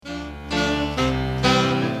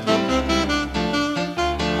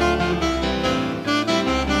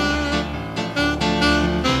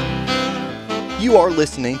You are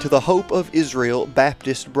listening to the Hope of Israel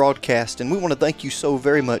Baptist broadcast, and we want to thank you so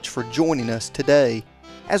very much for joining us today.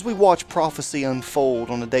 As we watch prophecy unfold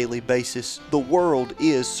on a daily basis, the world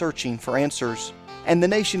is searching for answers, and the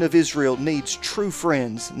nation of Israel needs true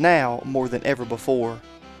friends now more than ever before.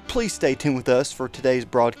 Please stay tuned with us for today's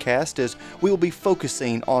broadcast as we will be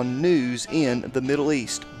focusing on news in the Middle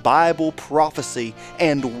East, Bible prophecy,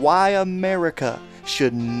 and why America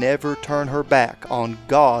should never turn her back on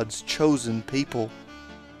God's chosen people.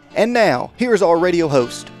 And now, here's our radio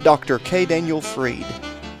host, Dr. K. Daniel Freed.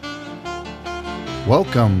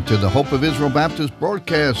 Welcome to the Hope of Israel Baptist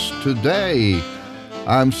broadcast today.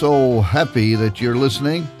 I'm so happy that you're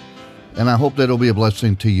listening, and I hope that it'll be a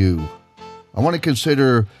blessing to you. I want to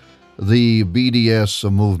consider the BDS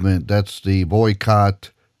movement. That's the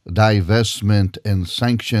boycott, divestment, and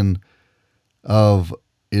sanction of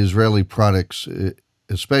Israeli products,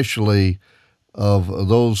 especially of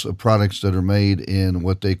those products that are made in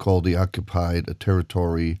what they call the occupied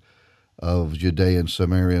territory of Judea and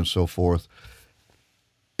Samaria and so forth.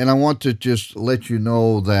 And I want to just let you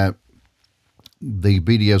know that the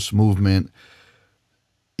BDS movement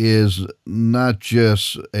is not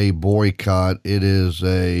just a boycott, it is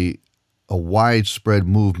a widespread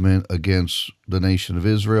movement against the nation of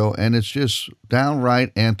Israel, and it's just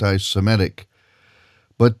downright anti-Semitic.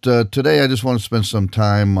 But today I just want to spend some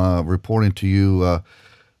time reporting to you.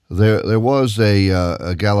 There was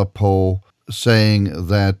a Gallup poll saying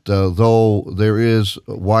that though there is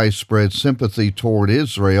widespread sympathy toward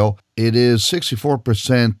Israel, it is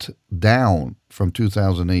 64% down from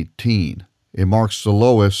 2018. It marks the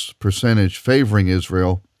lowest percentage favoring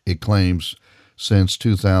Israel, it claims, since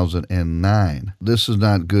 2009. This is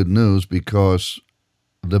not good news because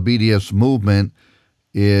the BDS movement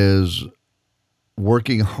is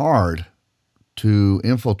working hard to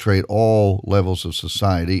infiltrate all levels of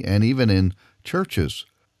society and even in churches.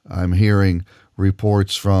 I'm hearing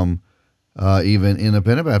reports from even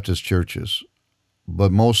independent Baptist churches,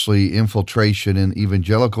 but mostly infiltration in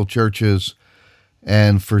evangelical churches,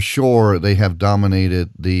 and for sure they have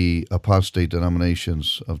dominated the apostate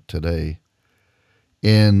denominations of today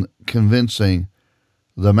in convincing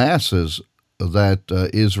the masses that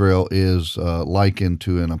Israel is likened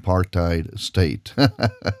to an apartheid state.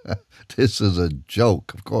 This is a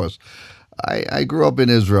joke, of course. I grew up in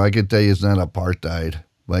Israel. I can tell you it's not apartheid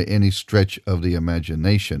by any stretch of the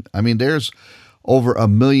imagination. I mean, there's over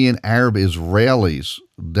 1 million Arab Israelis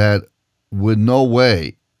that would no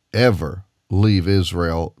way ever leave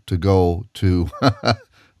Israel to go to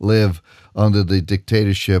live under the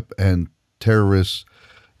dictatorship and terrorist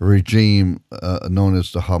regime known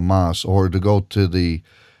as the Hamas, or to go to the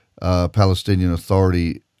Palestinian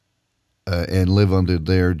Authority and live under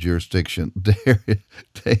their jurisdiction.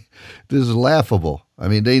 This is laughable. I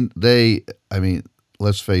mean,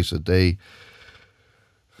 let's face it,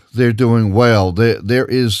 they're doing well. There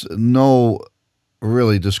is no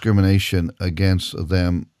really discrimination against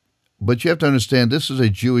them. But you have to understand, this is a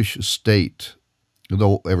Jewish state,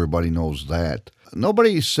 though everybody knows that.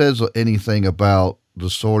 Nobody says anything about the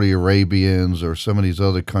Saudi Arabians or some of these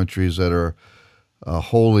other countries that are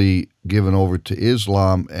wholly given over to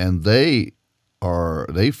Islam, and they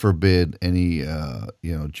forbid any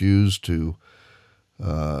Jews to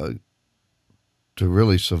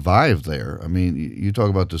really survive there. I mean, you talk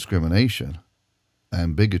about discrimination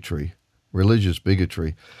and bigotry, religious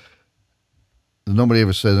bigotry. Nobody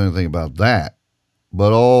ever says anything about that,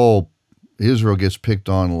 but all Israel gets picked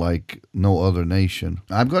on like no other nation.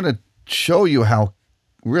 I'm going to show you how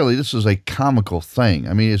really this is a comical thing.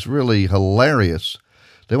 I mean, it's really hilarious.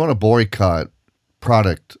 They want to boycott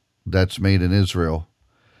product that's made in Israel,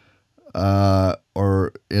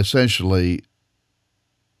 or essentially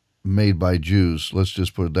made by Jews. Let's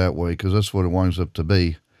just put it that way, because that's what it winds up to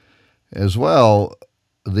be. As well,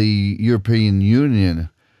 the European Union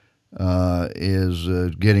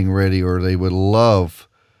is getting ready, or they would love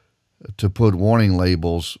to put warning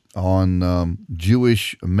labels on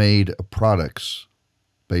Jewish-made products,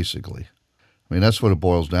 basically. I mean, that's what it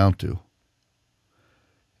boils down to.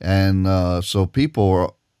 And so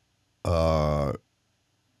people are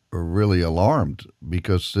really alarmed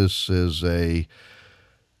because this is a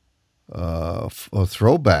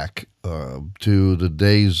throwback to the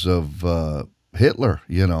days of Hitler,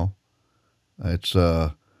 you know.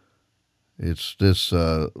 It's this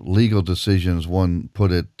legal decision, as one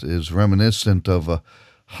put it, is reminiscent of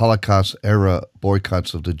Holocaust-era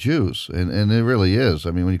boycotts of the Jews. And it really is.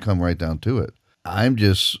 I mean, when you come right down to it. I'm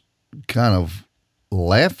just kind of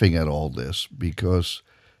laughing at all this because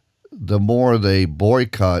the more they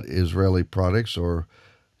boycott Israeli products or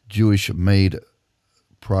Jewish-made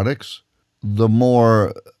products, the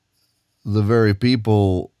more the very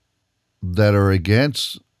people that are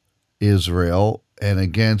against Israel and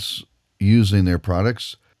against using their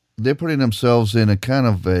products, they're putting themselves in a kind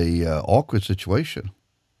of a awkward situation.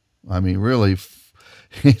 I mean, really,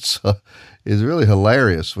 it's really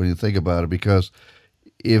hilarious when you think about it, because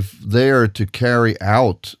if they are to carry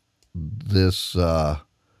out this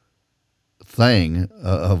thing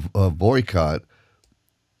of boycott,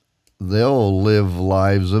 they'll live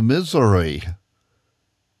lives of misery.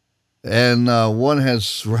 And one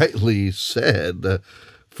has rightly said,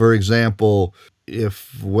 for example,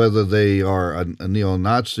 if whether they are a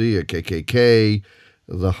neo-Nazi, a KKK,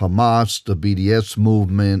 the Hamas, the BDS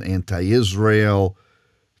movement, anti-Israel,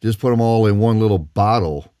 just put them all in one little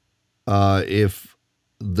bottle. If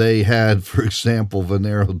they had, for example,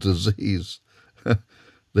 venereal disease,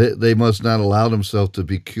 they must not allow themselves to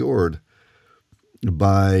be cured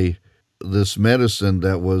by this medicine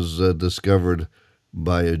that was discovered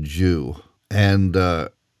by a Jew. And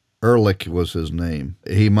Ehrlich was his name.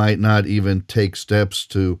 He might not even take steps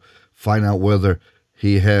to find out whether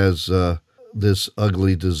he has this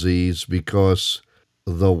ugly disease, because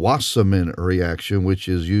the Wassermann reaction, which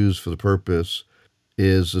is used for the purpose,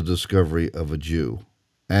 is the discovery of a Jew.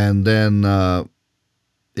 And then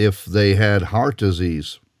if they had heart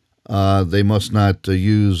disease, they must not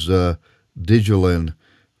use Digilin,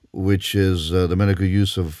 which is the medical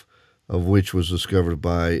use of which was discovered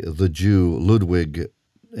by the Jew Ludwig.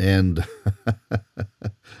 And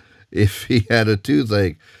if he had a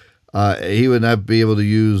toothache, he would not be able to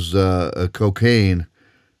use cocaine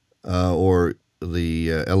or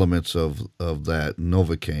the elements of that,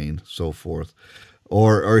 Novocaine, so forth,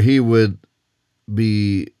 or he would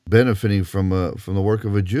be benefiting from the work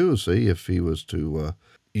of a Jew. See, if he was to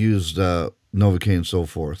use Novocaine and so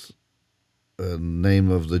forth. The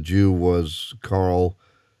name of the Jew was Karl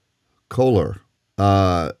Kohler.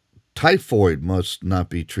 Typhoid must not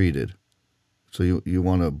be treated. So you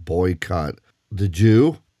want to boycott the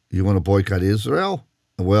Jew? You want to boycott Israel?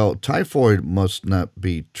 Well, typhoid must not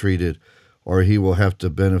be treated, or he will have to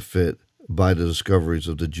benefit by the discoveries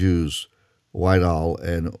of the Jews, Whitehall.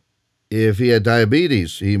 And if he had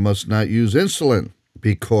diabetes, he must not use insulin,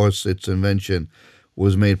 because its invention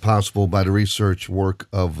was made possible by the research work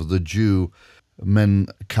of the Jew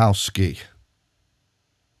Minkowski.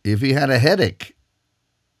 If he had a headache,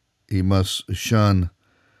 he must shun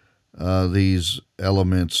these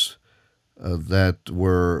elements that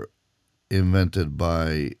were invented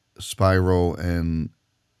by Spiro and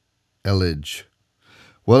Ehrlich.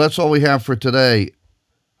 Well, that's all we have for today.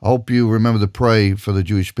 I hope you remember to pray for the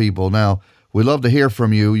Jewish people. Now, we'd love to hear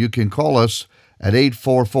from you. You can call us at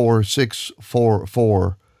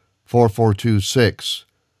 844-644-4426.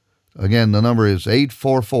 Again, the number is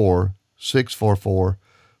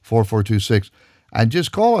 844-644-4426. And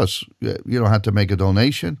just call us. You don't have to make a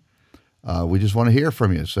donation. We just want to hear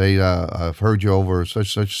from you. Say, I've heard you over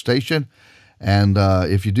such station. And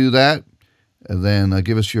if you do that, then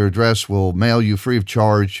give us your address. We'll mail you free of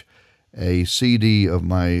charge a CD of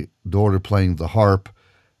my daughter playing the harp.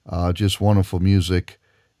 Just wonderful music.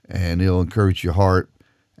 And it'll encourage your heart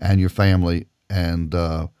and your family. And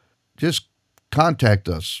just contact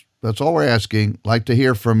us. That's all we're asking. Like to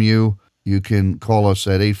hear from you. You can call us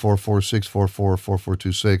at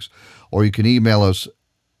 844-644-4426, or you can email us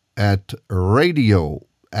at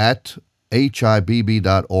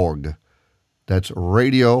radio@hibb.org. That's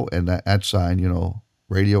radio and the @ sign,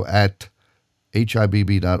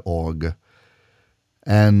 radio@hibb.org.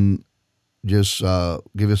 And just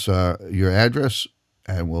give us your address,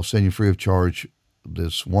 and we'll send you free of charge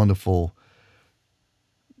this wonderful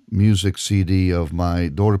music CD of my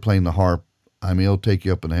daughter playing the harp. I mean, it'll take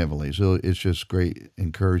you up in the heavenlies. It's just great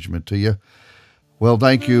encouragement to you. Well,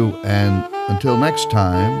 thank you, and until next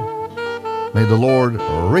time, may the Lord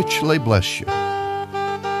richly bless you.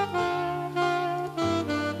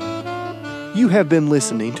 You have been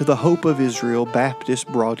listening to the Hope of Israel Baptist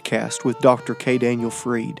broadcast with Dr. K. Daniel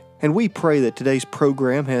Fried, and we pray that today's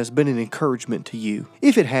program has been an encouragement to you.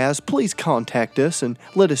 If it has, please contact us and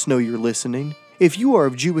let us know you're listening. If you are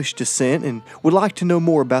of Jewish descent and would like to know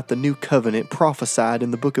more about the new covenant prophesied in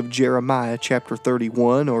the book of Jeremiah chapter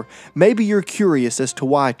 31, or maybe you're curious as to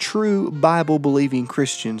why true Bible-believing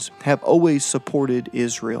Christians have always supported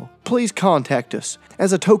Israel, please contact us.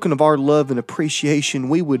 As a token of our love and appreciation,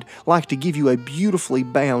 we would like to give you a beautifully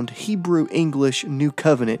bound Hebrew-English New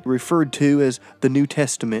Covenant referred to as the New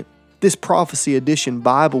Testament. This Prophecy Edition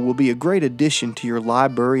Bible will be a great addition to your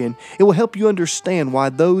library, and it will help you understand why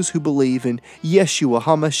those who believe in Yeshua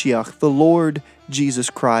HaMashiach, the Lord Jesus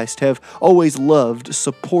Christ, have always loved,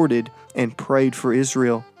 supported, and prayed for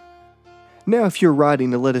Israel. Now, if you're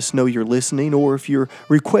writing to let us know you're listening, or if you're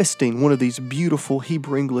requesting one of these beautiful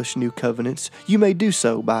Hebrew English New Covenants, you may do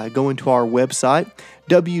so by going to our website,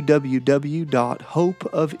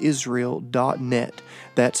 www.hopeofisrael.net.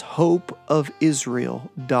 That's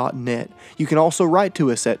hopeofisrael.net. You can also write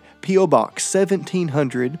to us at P.O. Box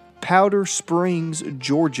 1700, Powder Springs,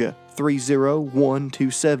 Georgia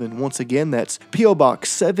 30127. Once again, that's P.O.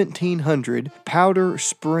 Box 1700, Powder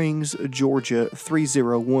Springs, Georgia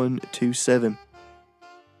 30127.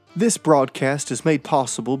 This broadcast is made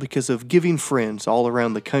possible because of giving friends all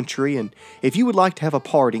around the country, and if you would like to have a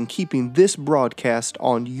part in keeping this broadcast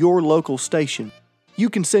on your local station, you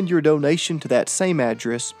can send your donation to that same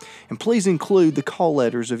address, and please include the call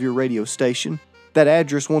letters of your radio station. That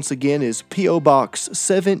address, once again, is P.O. Box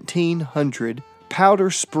 1700,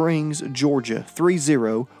 Powder Springs, Georgia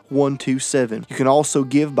 30127. You can also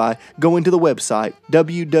give by going to the website,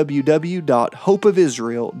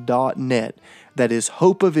 www.hopeofisrael.net. That is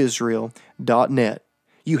hopeofisrael.net.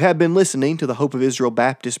 You have been listening to the Hope of Israel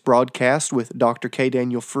Baptist broadcast with Dr. K.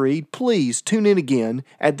 Daniel Freed. Please tune in again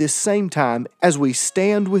at this same time as we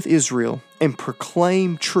stand with Israel and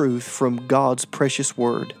proclaim truth from God's precious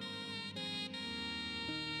Word.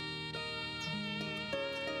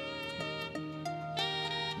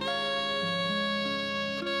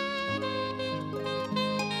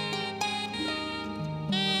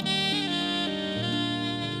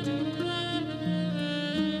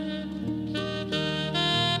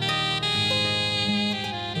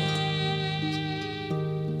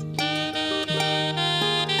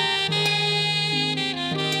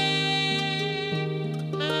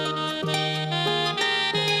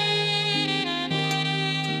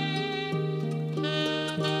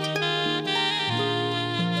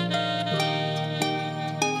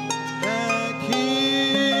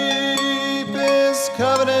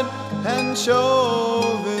 Covenant and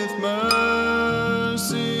showeth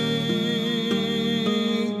mercy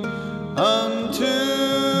unto